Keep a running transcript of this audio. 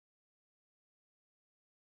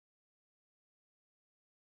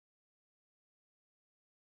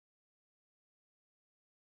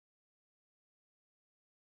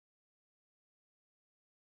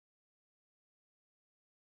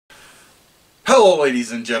Hello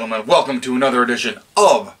ladies and gentlemen, welcome to another edition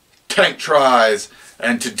of Tank Tries,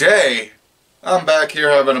 and today I'm back here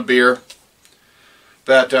having a beer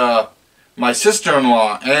that my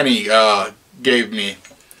sister-in-law Annie gave me,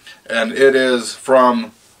 and it is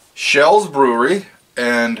from Schell's Brewery,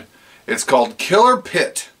 and it's called Killer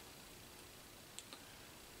Pits.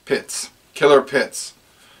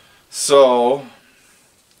 So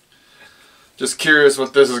just curious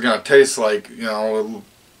what this is going to taste like. You know,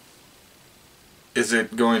 is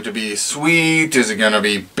it going to be sweet? Is it going to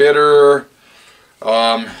be bitter?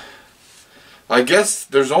 I guess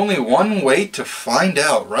there's only one way to find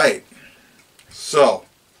out, right? So,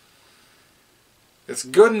 it's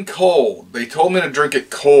good and cold. They told me to drink it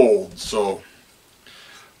cold, so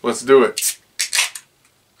let's do it.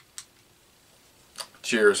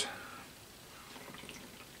 Cheers.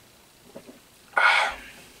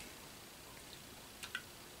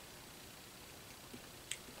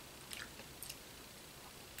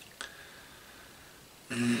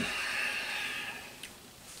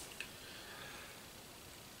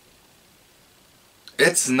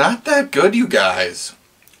 It's not that good, you guys,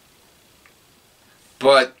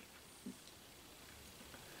 but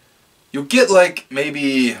you get like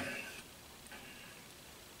maybe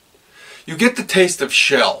you get the taste of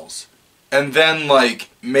Schell's, and then like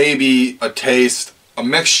maybe a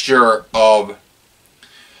mixture of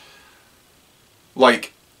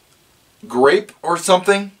like grape or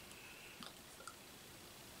something.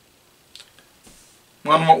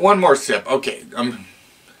 One more sip. Okay,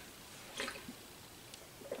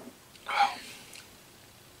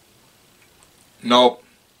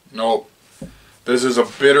 Nope. This is a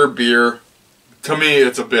bitter beer. To me,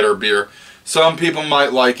 it's a bitter beer. Some people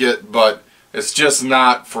might like it, but it's just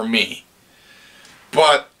not for me.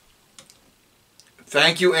 But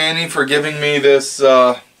thank you, Annie, for giving me this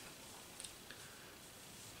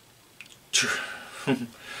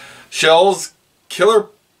Schell's Killer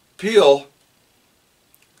Peel.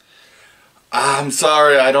 I'm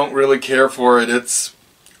sorry, I don't really care for it.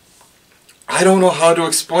 I don't know how to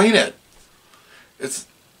explain it.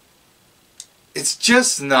 It's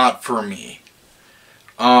just not for me.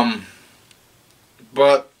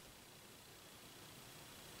 But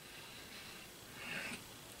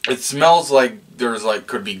it smells like there's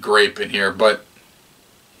could be grape in here, but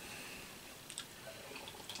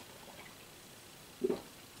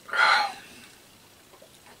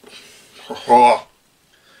oh.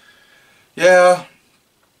 Yeah.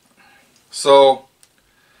 So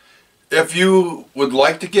if you would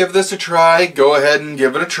like to give this a try, go ahead and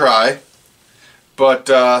give it a try. But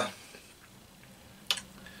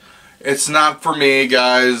it's not for me,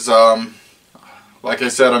 guys. Like I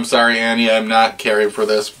said, I'm sorry, Annie, I'm not caring for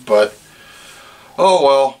this, but oh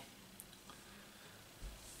well.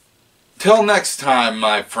 Till next time,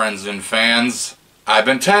 my friends and fans, I've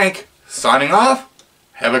been Tank, signing off.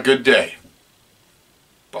 Have a good day.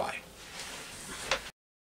 Bye.